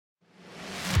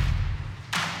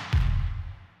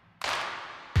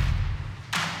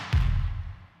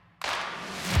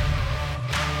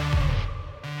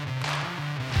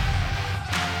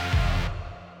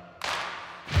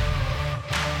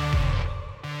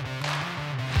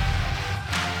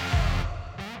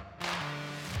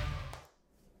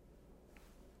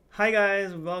Hi,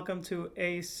 guys. Welcome to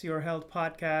ACE Your Health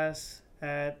podcast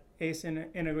at ACE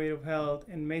Integrative Health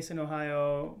in Mason,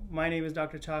 Ohio. My name is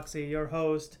Dr. Choksi, your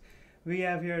host. We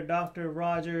have here Dr.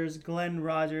 Rogers, Glenn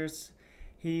Rogers.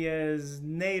 He is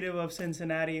native of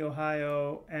Cincinnati,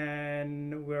 Ohio,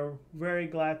 and we're very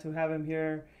glad to have him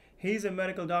here. He's a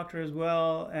medical doctor as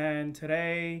well, and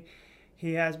today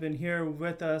he has been here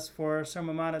with us for some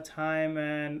amount of time,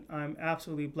 and I'm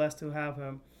absolutely blessed to have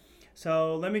him.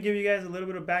 So let me give you guys a little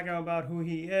bit of background about who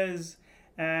he is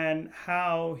and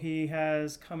how he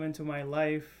has come into my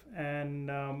life. And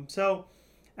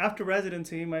after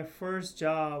residency, my first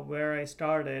job where I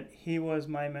started, he was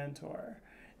my mentor.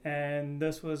 And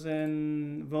this was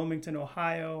in Wilmington,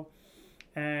 Ohio.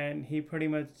 And he pretty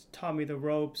much taught me the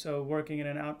ropes of working in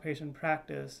an outpatient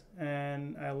practice.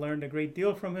 And I learned a great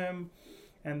deal from him.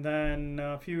 And then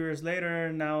a few years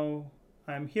later, now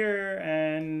I'm here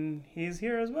and he's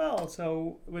here as well.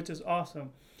 So, which is awesome.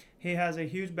 He has a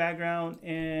huge background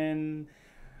in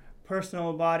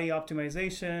personal body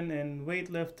optimization and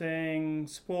weightlifting,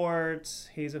 sports.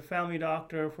 He's a family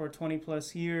doctor for 20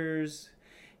 plus years.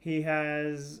 He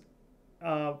has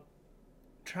uh,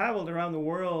 traveled around the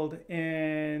world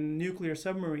in nuclear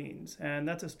submarines, and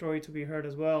that's a story to be heard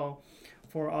as well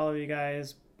for all of you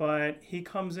guys. But he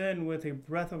comes in with a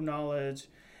breadth of knowledge,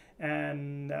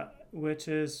 and which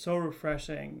is so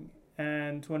refreshing,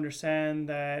 and to understand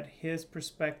that his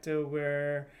perspective,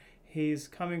 where he's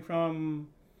coming from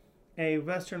a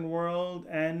Western world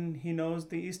and he knows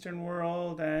the Eastern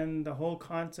world and the whole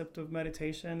concept of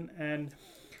meditation. And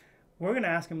we're going to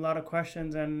ask him a lot of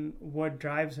questions and what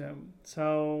drives him.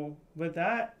 So, with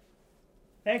that,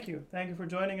 thank you. Thank you for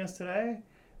joining us today.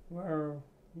 We're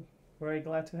very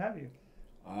glad to have you.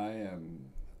 I am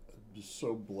just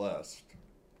so blessed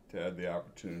to have the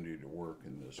opportunity to work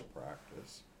in this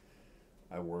practice.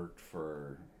 I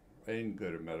didn't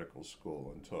go to medical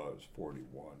school until I was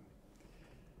 41.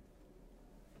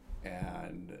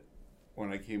 And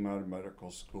when I came out of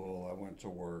medical school, I went to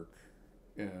work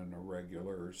in a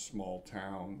regular small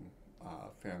town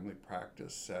family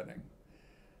practice setting.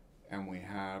 And we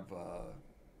have a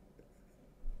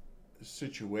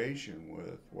situation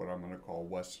with what I'm going to call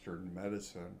Western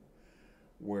medicine,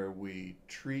 where we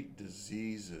treat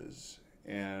diseases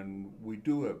and we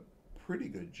do a pretty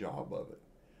good job of it.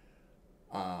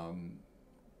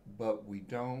 But we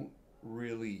don't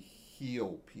really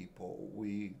heal people.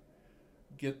 We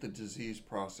get the disease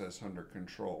process under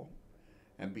control.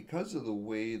 And because of the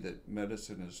way that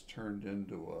medicine is turned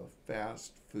into a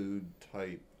fast food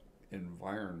type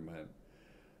environment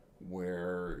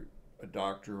where a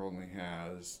doctor only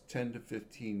has 10 to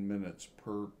 15 minutes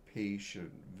per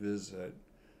patient visit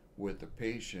with a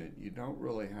patient, you don't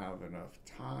really have enough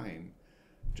time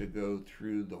to go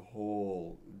through the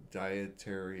whole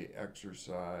dietary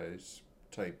exercise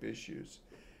type issues.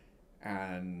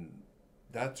 And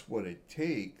that's what it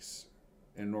takes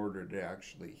in order to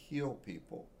actually heal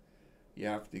people. You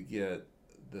have to get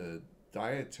the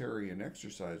dietary and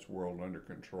exercise world under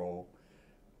control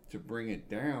to bring it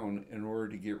down in order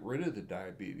to get rid of the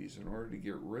diabetes, in order to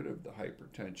get rid of the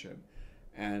hypertension.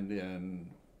 And in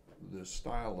the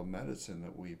style of medicine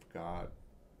that we've got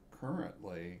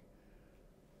currently,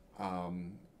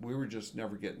 we were just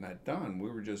never getting that done. We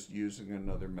were just using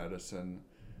another medicine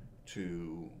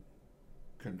to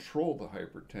control the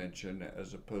hypertension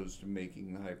as opposed to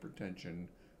making the hypertension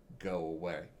go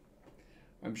away.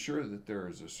 I'm sure that there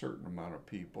is a certain amount of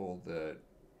people that,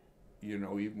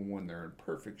 even when they're in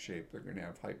perfect shape, they're going to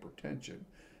have hypertension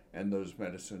and those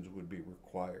medicines would be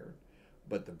required.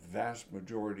 But the vast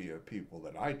majority of people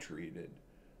that I treated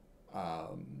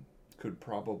could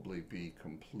probably be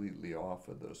completely off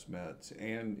of those meds,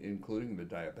 and including the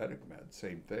diabetic meds,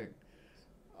 same thing.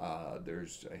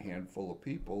 There's a handful of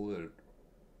people that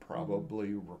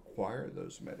probably require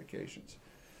those medications.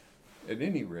 At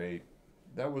any rate,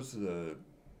 that was the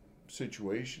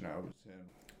situation I was in.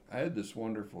 I had this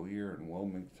wonderful year in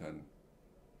Wilmington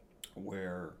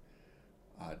where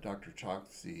Dr.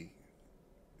 Choksi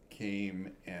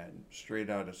came and straight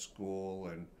out of school,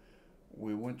 and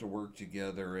we went to work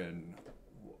together, and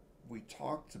we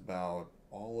talked about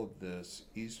all of this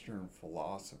Eastern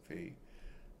philosophy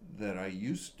that I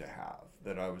used to have,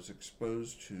 that I was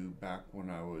exposed to back when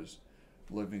I was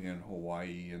living in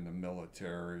Hawaii in the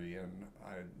military, and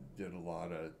I did a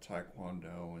lot of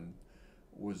taekwondo and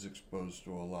was exposed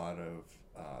to a lot of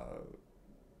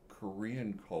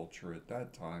Korean culture at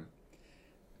that time.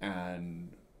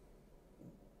 And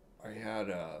I had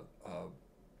a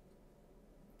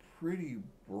pretty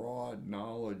broad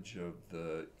knowledge of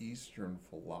the Eastern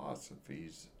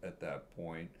philosophies at that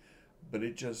point, but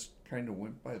it just kind of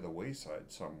went by the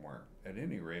wayside somewhere. At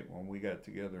any rate, when we got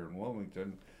together in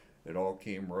Wilmington, it all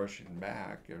came rushing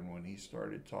back. And when he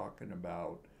started talking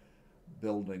about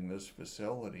building this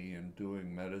facility and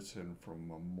doing medicine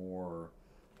from a more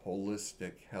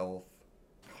holistic health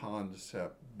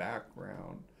concept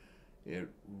background, it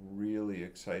really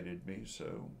excited me.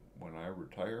 So when I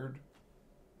retired,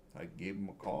 I gave him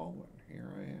a call, and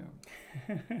here I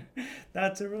am.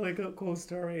 That's a really cool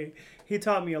story. He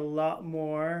taught me a lot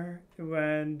more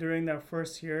when during that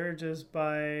first year, just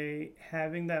by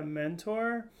having that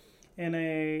mentor.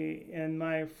 In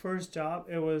my first job,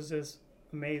 it was just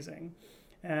amazing.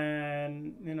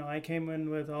 And I came in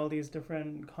with all these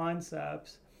different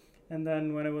concepts, and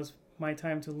then when it was my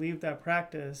time to leave that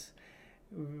practice,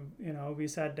 we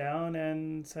sat down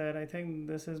and said, I think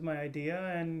this is my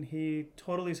idea, and he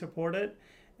totally supported.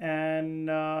 And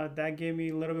that gave me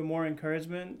a little bit more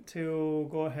encouragement to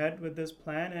go ahead with this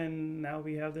plan. And now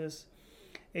we have this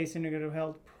ACE Integrative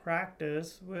Health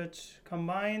practice, which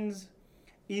combines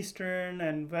Eastern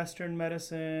and Western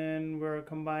medicine. We're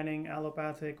combining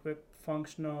allopathic with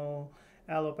functional,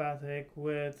 allopathic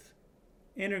with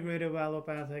integrative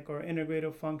allopathic or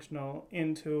integrative functional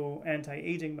into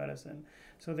anti-aging medicine.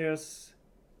 So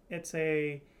it's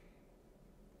a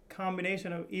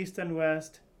combination of East and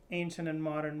West, ancient and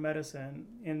modern medicine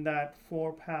in that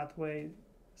 4-pathway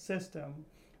system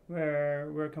where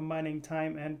we're combining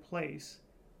time and place,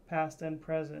 past and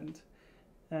present,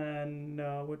 and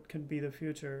what could be the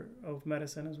future of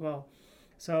medicine as well.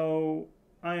 So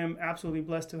I am absolutely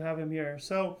blessed to have him here.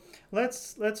 So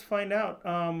let's find out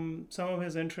some of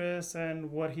his interests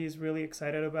and what he's really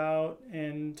excited about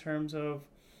in terms of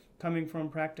coming from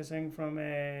practicing from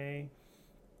a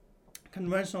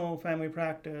conventional family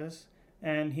practice.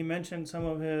 And he mentioned some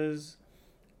of his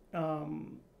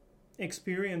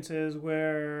experiences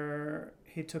where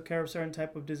he took care of certain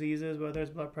type of diseases, whether it's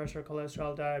blood pressure,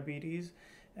 cholesterol, diabetes,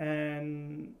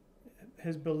 and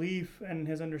his belief and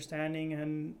his understanding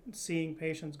and seeing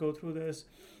patients go through this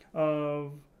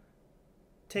of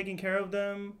taking care of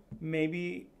them,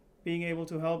 maybe being able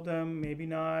to help them, maybe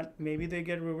not, maybe they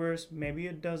get reversed, maybe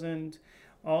it doesn't,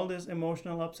 all this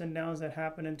emotional ups and downs that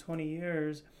happen in 20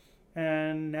 years.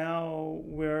 And now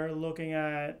we're looking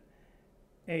at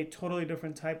a totally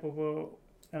different type of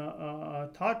a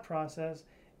thought process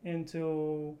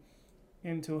into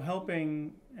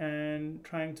helping and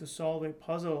trying to solve a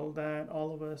puzzle that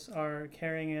all of us are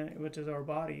carrying in, which is our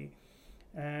body.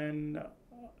 And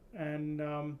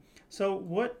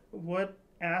so what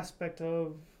aspect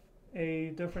of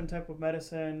a different type of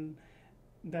medicine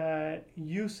that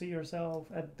you see yourself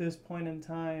at this point in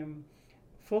time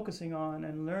focusing on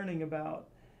and learning about,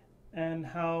 and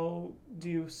how do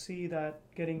you see that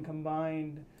getting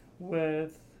combined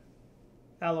with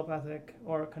allopathic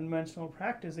or conventional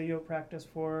practice that you've practiced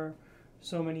for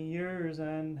so many years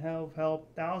and have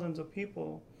helped thousands of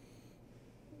people?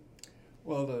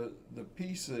 Well, the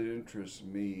piece that interests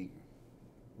me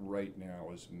right now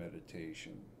is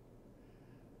meditation.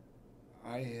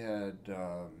 I had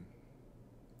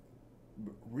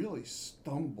really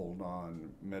stumbled on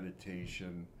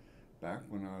meditation back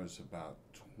when I was about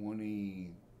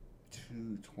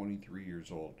 22, 23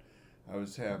 years old. I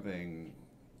was having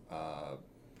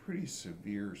pretty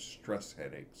severe stress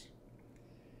headaches.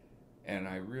 And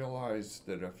I realized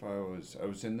that if I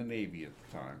was in the Navy at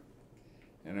the time,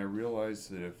 and I realized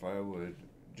that if I would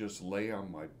just lay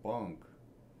on my bunk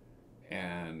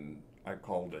and I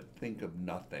called it think of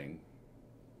nothing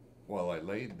while I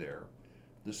laid there,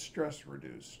 the stress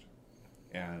reduced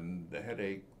and the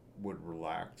headache would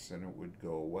relax and it would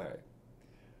go away.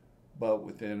 But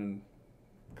within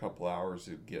a couple hours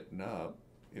of getting up,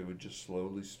 it would just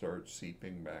slowly start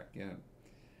seeping back in.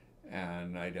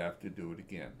 And I'd have to do it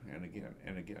again and again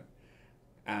and again.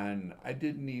 And I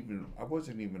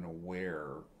wasn't even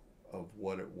aware of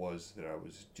what it was that I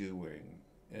was doing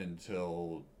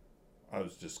until I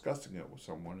was discussing it with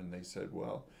someone and they said,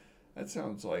 well, that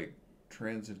sounds like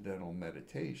transcendental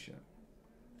meditation.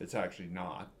 It's actually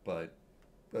not, but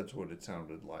that's what it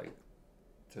sounded like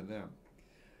to them.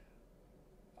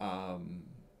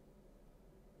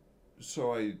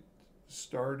 So when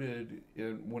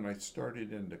I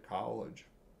started into college,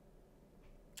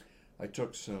 I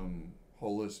took some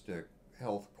holistic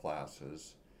health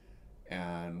classes,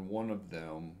 and one of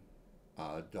them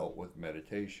dealt with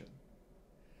meditation.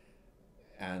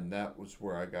 And that was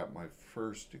where I got my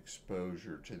first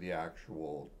exposure to the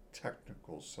actual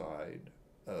technical side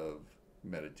of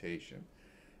meditation.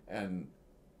 And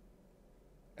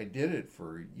I did it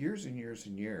for years and years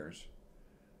and years,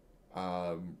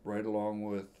 right along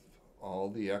with all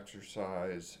the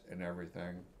exercise and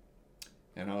everything.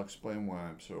 And I'll explain why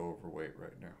I'm so overweight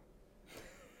right now.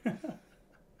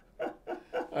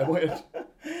 I went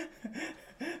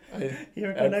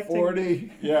You're at connecting.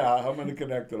 40, yeah, I'm going to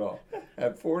connect it all.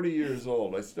 At 40 years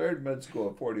old, I started med school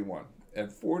at 41.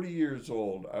 At 40 years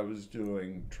old, I was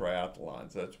doing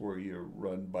triathlons. That's where you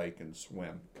run, bike, and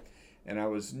swim. And I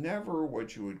was never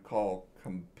what you would call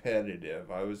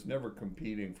competitive. I was never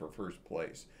competing for first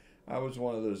place. I was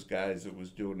one of those guys that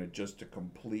was doing it just to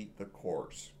complete the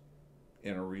course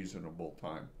in a reasonable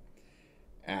time.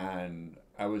 And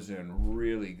I was in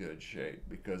really good shape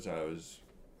because I was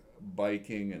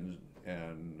biking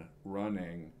and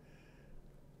running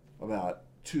about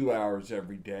 2 hours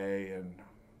every day, and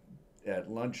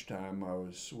at lunchtime I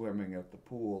was swimming at the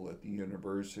pool at the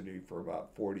university for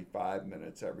about 45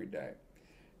 minutes every day.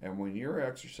 And when you're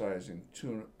exercising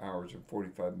 2 hours and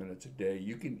 45 minutes a day,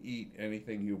 you can eat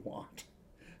anything you want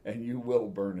and you will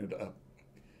burn it up.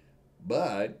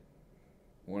 But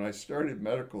when I started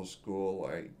medical school,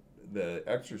 the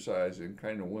exercising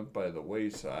kind of went by the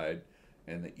wayside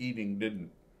and the eating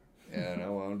didn't. And I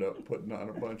wound up putting on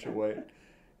a bunch of weight.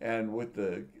 And with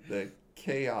the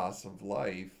chaos of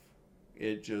life,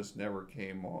 it just never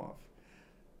came off.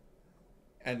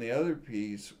 And the other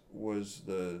piece was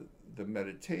the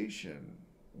meditation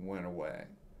went away.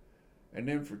 And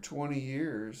then for 20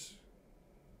 years,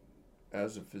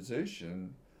 as a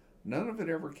physician, none of it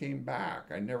ever came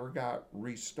back. I never got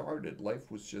restarted. Life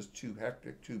was just too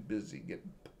hectic, too busy,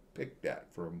 getting picked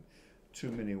at from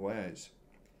too many ways.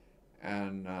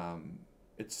 And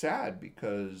it's sad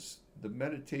because the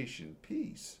meditation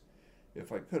piece,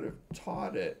 if I could have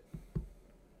taught it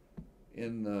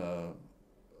in the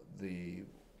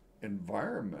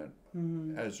environment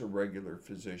as a regular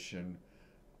physician,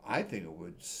 I think it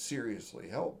would seriously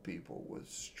help people with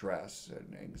stress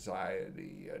and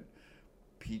anxiety and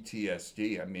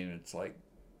PTSD. I mean, it's like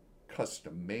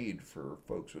custom made for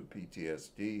folks with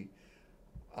PTSD,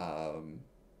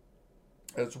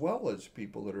 as well as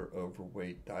people that are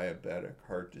overweight, diabetic,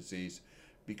 heart disease,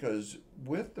 because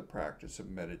with the practice of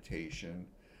meditation,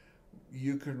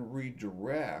 you can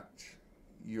redirect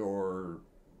your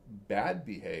bad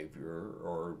behavior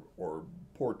or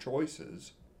poor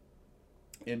choices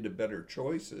into better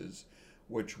choices,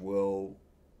 which will,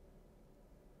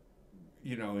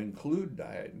 include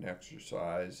diet and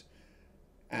exercise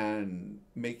and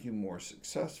make you more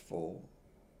successful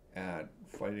at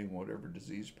fighting whatever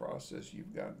disease process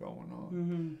you've got going on.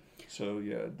 Mm-hmm. So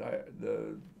yeah,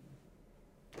 the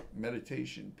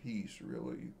meditation piece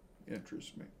really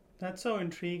interests me. That's so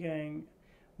intriguing.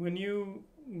 When you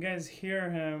guys hear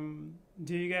him,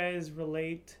 do you guys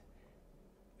relate?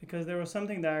 Because there was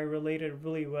something that I related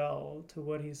really well to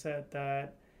what he said,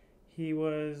 that he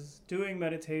was doing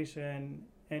meditation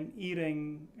and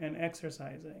eating and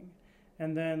exercising,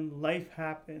 and then life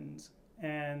happens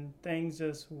and things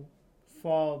just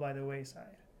fall by the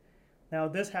wayside. Now,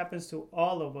 this happens to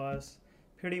all of us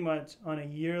pretty much on a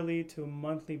yearly to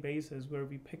monthly basis, where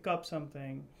we pick up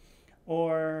something,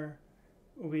 or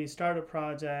we start a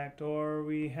project, or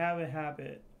we have a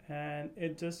habit, and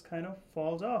it just kind of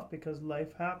falls off because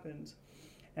life happens.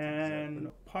 And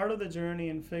exactly. Part of the journey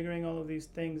in figuring all of these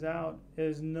things out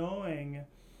is knowing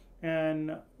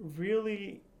and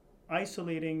really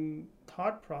isolating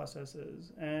thought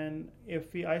processes. And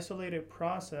if we isolate a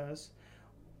process,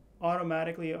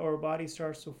 automatically our body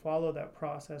starts to follow that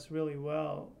process really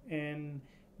well in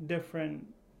different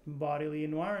bodily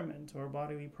environments or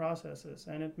bodily processes,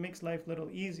 and it makes life a little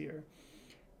easier.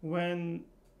 When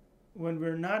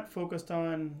we're not focused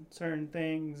on certain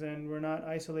things and we're not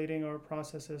isolating our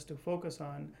processes to focus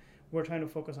on, we're trying to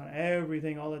focus on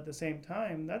everything all at the same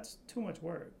time, that's too much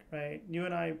work, right? You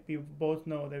and I, we both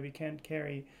know that we can't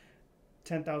carry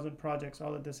 10,000 projects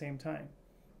all at the same time.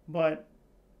 But,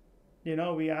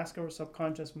 we ask our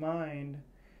subconscious mind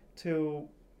to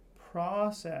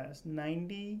process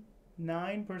 99%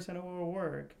 of our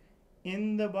work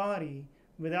in the body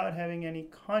without having any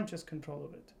conscious control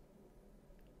of it.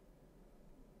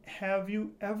 Have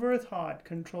you ever thought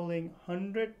controlling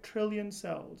 100 trillion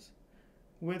cells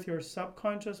with your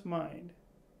subconscious mind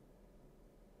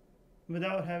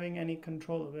without having any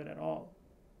control of it at all?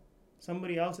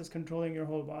 Somebody else is controlling your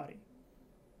whole body.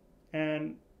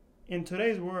 And in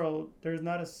today's world, there's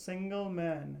not a single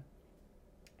man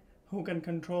who can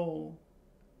control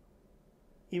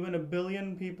even 1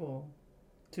 billion people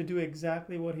to do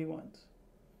exactly what he wants.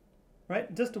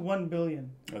 Right? Just 1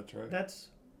 billion. That's right. That's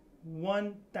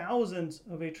 1/1000th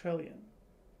of a trillion.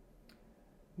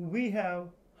 We have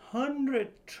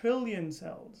 100 trillion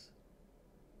cells.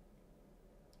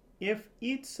 If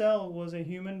each cell was a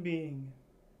human being,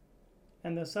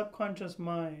 And the subconscious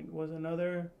mind was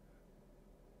another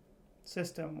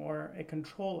system or a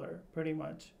controller, pretty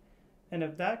much. And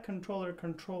if that controller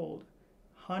controlled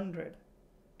 100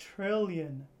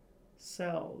 trillion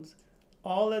cells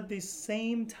all at the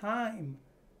same time,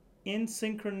 in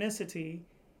synchronicity,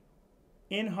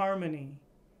 in harmony,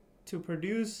 to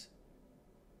produce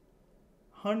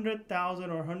 100,000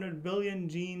 or 100 billion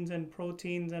genes and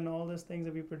proteins and all these things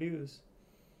that we produce.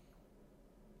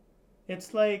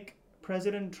 It's like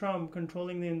President Trump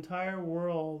controlling the entire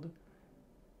world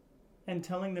and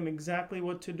telling them exactly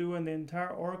what to do, and the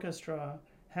entire orchestra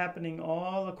happening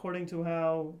all according to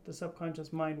how the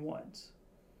subconscious mind wants.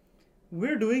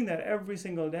 We're doing that every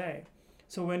single day.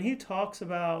 So when he talks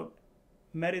about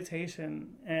meditation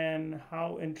and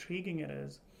how intriguing it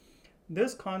is,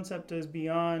 this concept is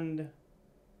beyond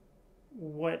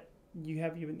what you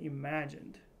have even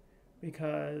imagined,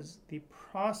 because the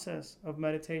process of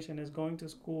meditation is going to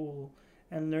school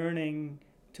and learning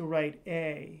to write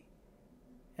A,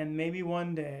 and maybe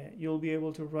one day you'll be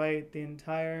able to write the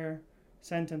entire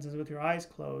sentences with your eyes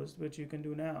closed, which you can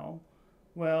do now.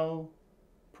 Well,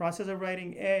 process of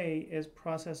writing A is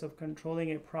process of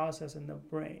controlling a process in the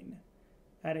brain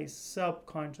at a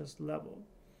subconscious level.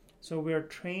 So we're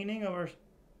training our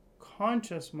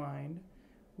conscious mind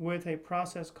with a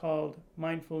process called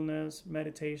mindfulness,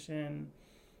 meditation,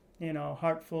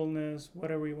 heartfulness,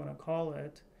 whatever you want to call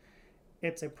it.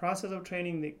 It's a process of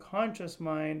training the conscious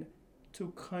mind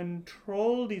to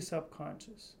control the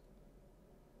subconscious.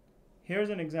 Here's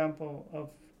an example of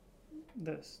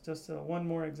this, just one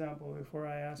more example before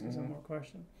I ask you some more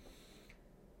questions.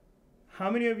 How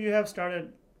many of you have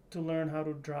started to learn how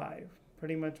to drive?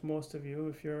 Pretty much most of you,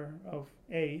 if you're of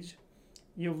age,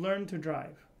 you've learned to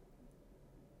drive.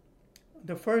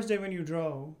 The first day when you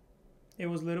drove, it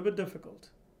was a little bit difficult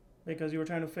because you were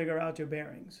trying to figure out your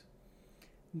bearings.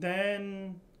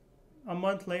 Then a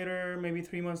month later, maybe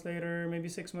 3 months later, maybe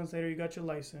 6 months later, you got your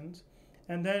license.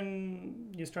 And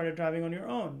then you started driving on your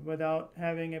own without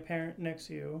having a parent next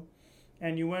to you.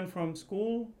 And you went from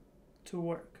school to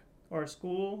work, or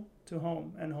school to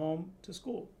home, and home to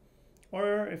school.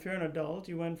 Or if you're an adult,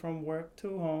 you went from work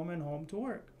to home and home to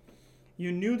work.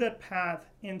 You knew that path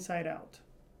inside out.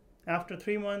 After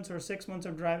 3 months or 6 months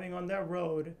of driving on that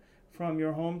road from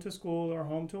your home to school or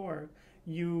home to work,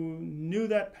 you knew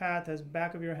that path as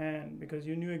back of your hand, because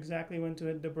you knew exactly when to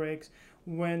hit the brakes,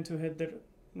 when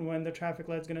the traffic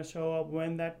light's going to show up,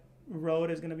 when that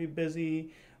road is going to be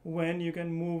busy, when you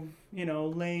can move,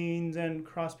 lanes and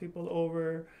cross people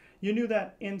over. You knew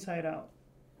that inside out.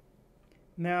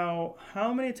 Now,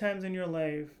 how many times in your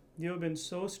life you have been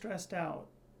so stressed out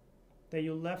that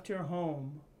you left your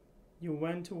home, you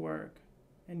went to work,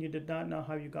 and you did not know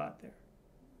how you got there?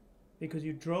 Because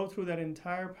you drove through that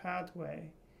entire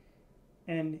pathway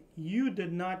and you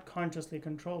did not consciously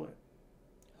control it.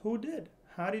 Who did?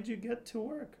 How did you get to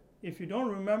work? If you don't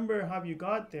remember how you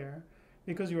got there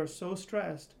because you are so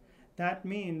stressed, that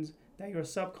means that your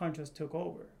subconscious took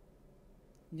over.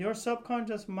 Your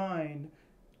subconscious mind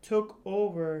took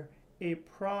over a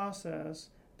process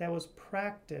that was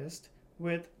practiced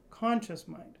with conscious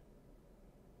mind.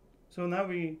 So now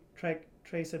we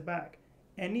trace it back.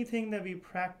 Anything that we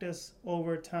practice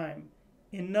over time,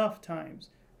 enough times,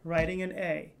 writing an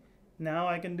A. Now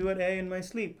I can do an A in my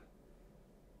sleep.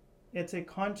 It's a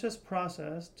conscious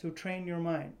process to train your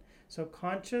mind. So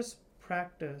conscious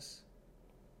practice,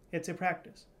 it's a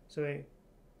practice. So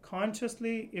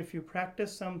consciously, if you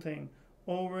practice something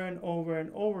over and over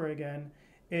and over again,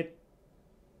 it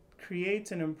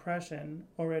creates an impression,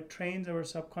 or it trains our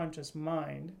subconscious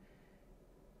mind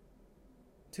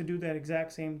to do that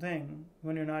exact same thing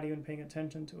when you're not even paying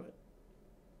attention to it.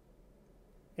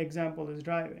 Example is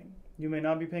driving. You may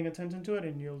not be paying attention to it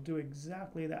and you'll do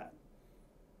exactly that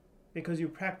because you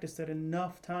practiced it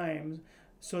enough times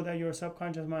so that your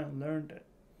subconscious mind learned it.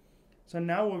 So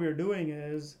now what we're doing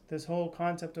is, this whole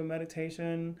concept of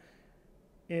meditation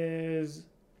is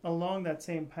along that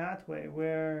same pathway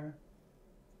where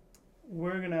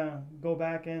we're going to go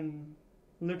back and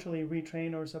literally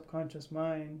retrain our subconscious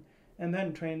mind, and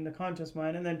then train the conscious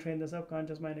mind, and then train the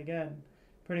subconscious mind again.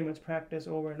 Pretty much practice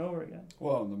over and over again.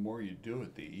 Well, and the more you do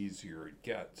it, the easier it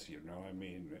gets, you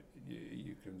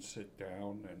can sit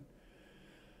down and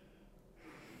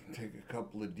take a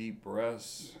couple of deep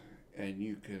breaths, and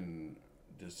you can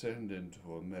descend into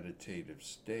a meditative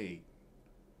state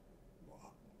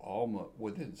almost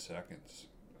within seconds.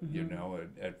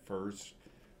 Mm-hmm. At first,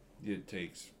 it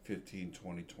takes 15,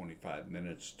 20, 25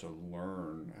 minutes to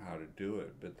learn how to do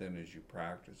it. But then as you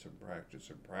practice and practice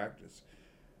and practice,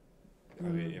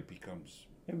 it becomes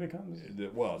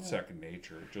yeah. second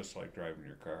nature, just like driving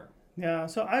your car. Yeah,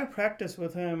 so I practiced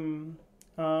with him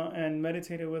and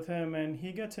meditated with him, and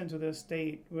he gets into this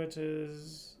state, which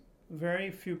is very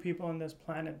few people on this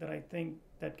planet that I think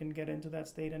that can get into that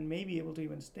state and may be able to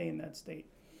even stay in that state.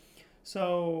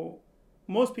 So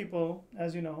most people,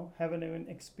 as you know, haven't even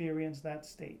experienced that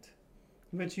state,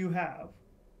 which you have,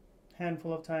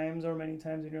 handful of times or many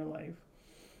times in your life.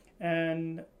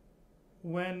 And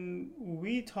when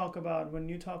you talk about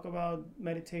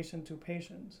meditation to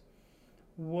patients,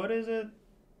 what is it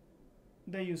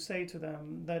that you say to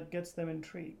them that gets them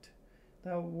intrigued?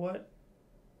 That what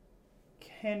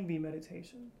can be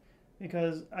meditation?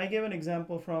 Because I give an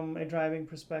example from a driving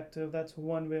perspective. That's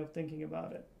one way of thinking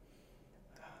about it.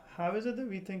 How is it that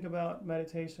we think about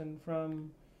meditation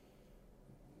from,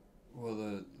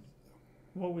 Well,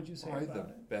 what would you say probably about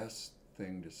the it? best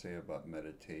thing to say about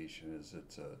meditation is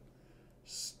it's a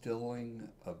stilling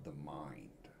of the mind.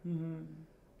 Mm-hmm.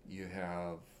 You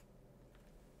have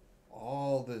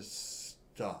all this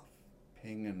stuff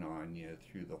pinging on you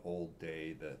through the whole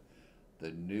day,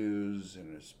 the news,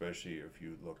 and especially if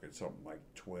you look at something like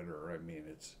Twitter. I mean,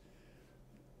 it's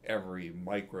every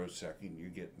microsecond you're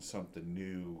getting something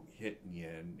new hitting you,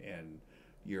 and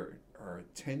our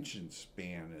attention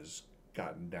span has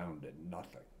gotten down to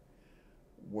nothing.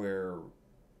 Where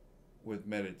with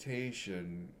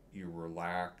meditation, you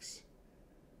relax,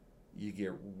 you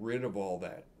get rid of all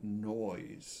that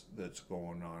noise that's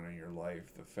going on in your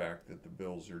life, the fact that the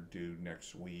bills are due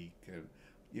next week,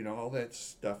 and all that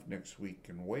stuff next week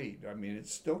can wait. I mean,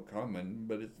 it's still coming,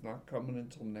 but it's not coming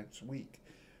until next week.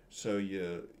 So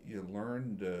you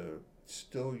learn to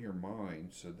still your mind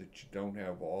so that you don't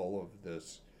have all of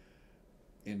this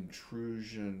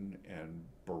intrusion and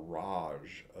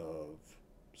barrage of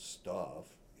stuff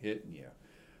hitting you.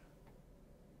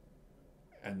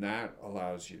 And that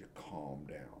allows you to calm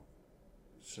down.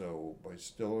 So by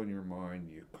stilling your mind,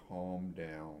 you calm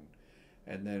down.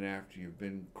 And then after you've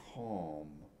been calm,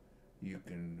 you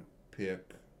can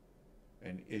pick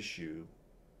an issue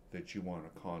that you want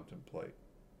to contemplate.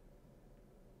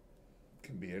 It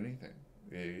can be anything.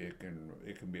 It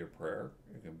can be a prayer.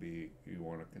 It can be you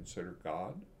want to consider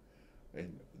God,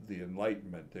 and the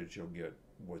enlightenment that you'll get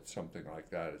with something like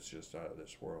that is just out of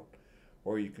this world.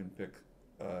 Or you can pick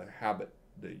a habit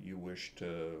that you wish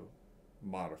to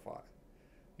modify.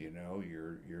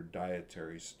 Your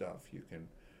dietary stuff. You can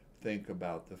think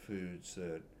about the foods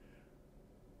that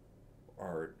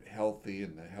are healthy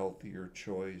and the healthier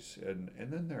choice, and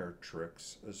then there are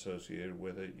tricks associated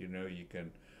with it. You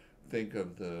can think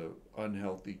of the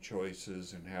unhealthy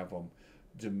choices and have them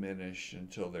diminish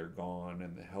until they're gone,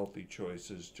 and the healthy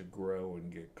choices to grow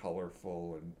and get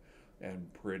colorful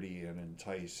and pretty and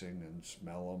enticing and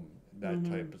smell them, that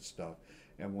Mm-hmm. type of stuff.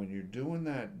 And when you're doing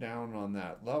that down on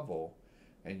that level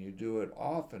and you do it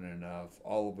often enough,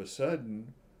 all of a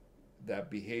sudden that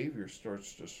behavior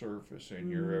starts to surface in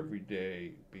your Mm-hmm.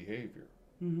 everyday behavior.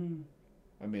 Mm-hmm.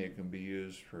 I mean, it can be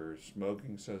used for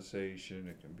smoking cessation,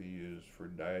 it can be used for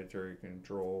dietary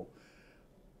control.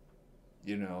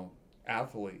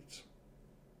 Athletes,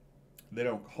 they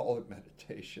don't call it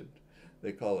meditation,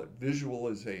 they call it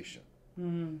visualization.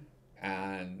 Mm-hmm.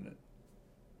 And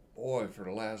boy, for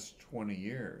the last 20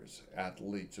 years,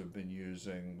 athletes have been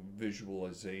using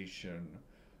visualization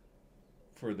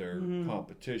for their Mm-hmm.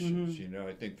 competitions. Mm-hmm.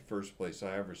 I think the first place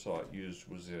I ever saw it used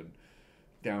was in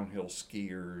downhill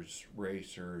skiers,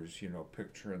 racers,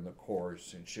 picturing the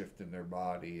course and shifting their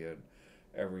body and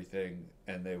everything.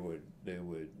 And they would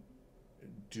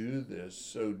do this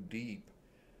so deep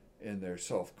in their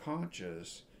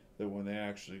self-conscious that when they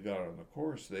actually got on the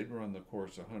course, they'd run the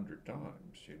course 100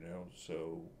 times.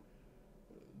 So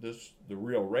the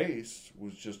real race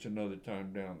was just another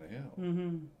time down the hill.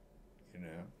 Mm-hmm. You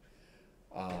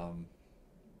know,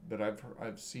 but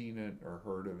I've seen it or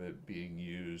heard of it being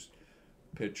used.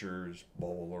 Pitchers,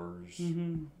 bowlers,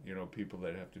 Mm-hmm. People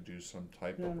that have to do some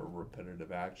type Yeah. of a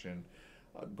repetitive action.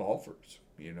 Golfers,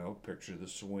 picture the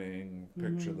swing,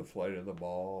 picture Mm-hmm. the flight of the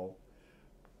ball.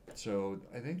 So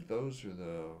I think those are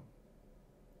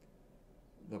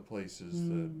the places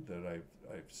Mm. that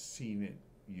I've seen it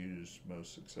used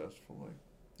most successfully.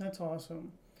 That's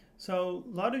awesome. So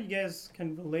a lot of you guys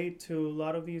can relate to a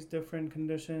lot of these different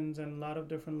conditions and a lot of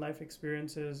different life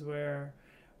experiences where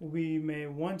we may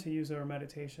want to use our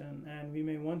meditation and we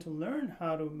may want to learn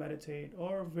how to meditate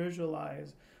or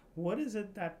visualize. What is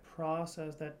it, that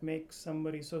process that makes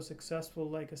somebody so successful,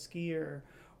 like a skier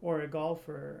or a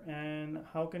golfer, and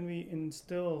how can we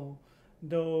instill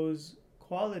those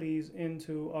qualities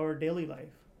into our daily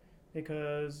life?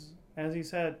 Because as you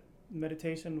said,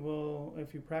 meditation will,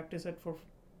 if you practice it for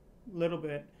a little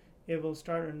bit, it will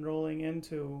start enrolling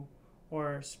into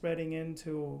or spreading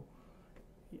into,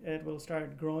 it will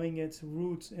start growing its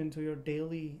roots into your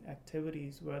daily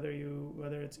activities, whether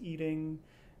it's eating,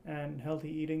 and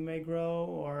healthy eating may grow,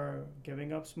 or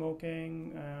giving up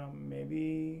smoking,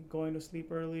 maybe going to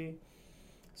sleep early.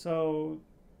 So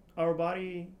our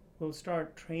body will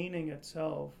start training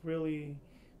itself really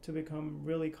to become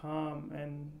really calm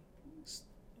and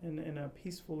in a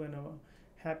peaceful, in a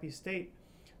happy state.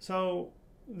 So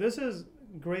this is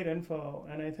great info,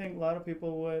 and I think a lot of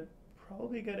people would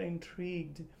probably get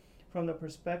intrigued from the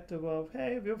perspective of,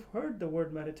 hey, we've heard the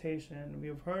word meditation,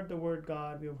 we've heard the word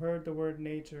God, we've heard the word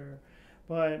nature,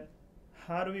 but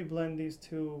how do we blend these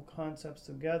two concepts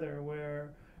together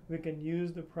where we can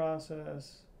use the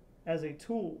process as a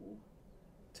tool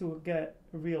to get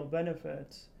real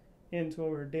benefits into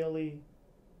our daily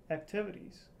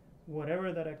activities,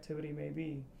 whatever that activity may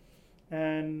be.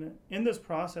 And in this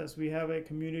process, we have a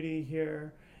community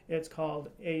here. It's called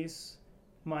ACE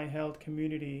My Health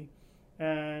Community.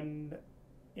 And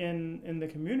in the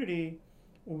community,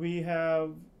 we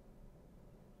have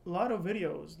a lot of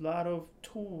videos, a lot of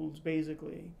tools,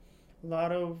 basically, a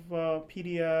lot of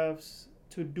PDFs,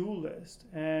 to-do list.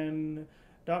 And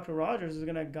Dr. Rogers is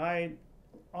going to guide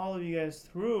all of you guys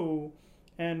through.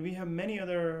 And we have many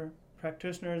other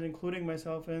practitioners, including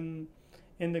myself, in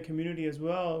the community as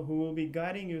well, who will be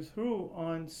guiding you through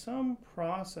on some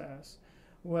process,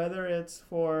 whether it's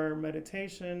for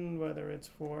meditation, whether it's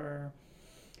for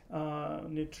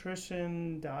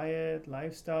nutrition, diet,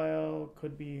 lifestyle,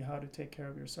 could be how to take care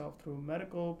of yourself through a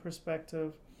medical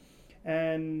perspective.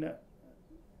 And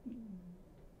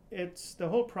it's the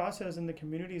whole process in the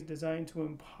community is designed to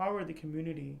empower the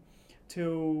community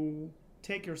to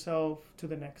take yourself to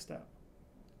the next step.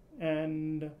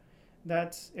 And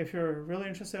that's, if you're really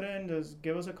interested in, just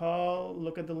give us a call,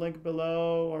 look at the link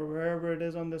below or wherever it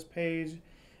is on this page,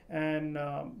 and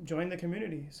join the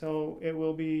community. So it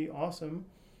will be awesome.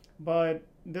 But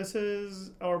this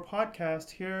is our podcast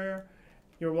here.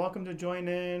 You're welcome to join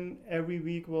in. Every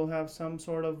week we'll have some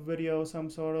sort of video, some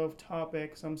sort of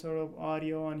topic, some sort of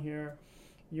audio on here.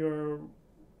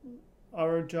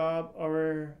 Our job,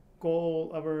 our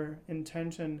goal, our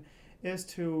intention is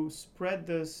to spread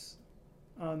this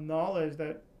knowledge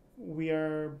that we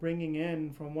are bringing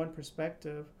in from one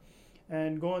perspective,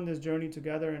 and go on this journey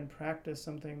together and practice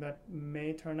something that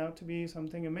may turn out to be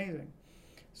something amazing.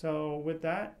 So with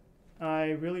that,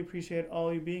 I really appreciate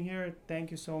all you being here.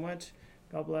 Thank you so much.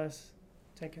 God bless.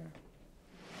 Take care.